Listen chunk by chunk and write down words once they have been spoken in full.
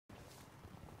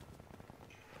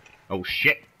Oh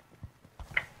shit!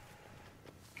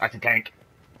 That's a tank.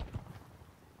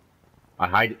 I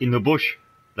hide in the bush,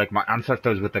 like my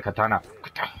ancestors with the katana.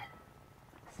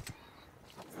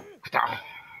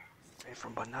 Made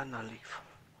from banana leaf.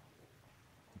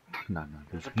 No.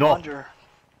 There's a plunger.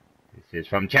 This is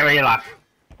from cherry leaf.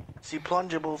 See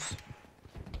plungeables.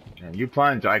 And you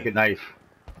plunge, I can knife.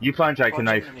 You plunge, I can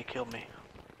knife. And he killed me.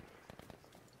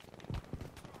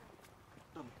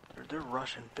 They're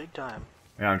rushing big time.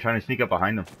 Yeah, I'm trying to sneak up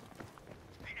behind them.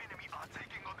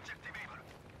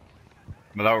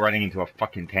 Without running into a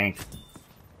fucking tank.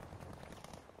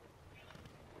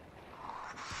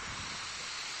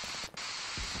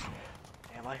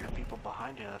 Damn, I hear people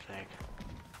behind you, I think.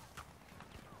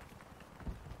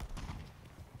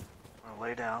 I'm gonna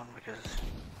lay down because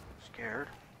I'm scared.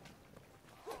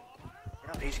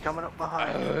 Yep, he's coming up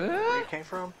behind you. Where you came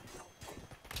from?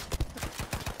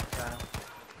 Got him.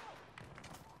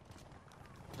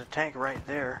 There's a tank right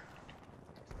there.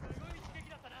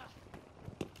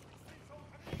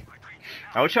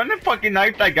 I was trying to fucking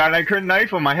knife that guy and I couldn't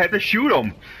knife him. I had to shoot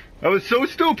him. That was so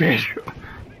stupid.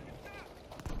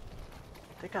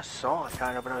 I think I saw it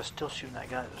kind of, but I was still shooting that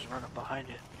guy that was running behind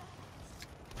you.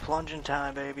 Plunging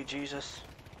time, baby, Jesus.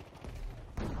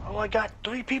 Oh, I got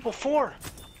 3 people, 4!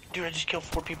 Dude, I just killed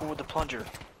 4 people with the plunger.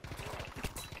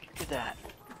 Look at that.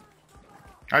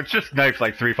 I just knifed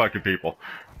like 3 fucking people.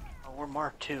 Oh, we're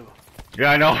marked too.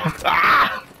 Yeah, I know.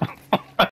 Ah!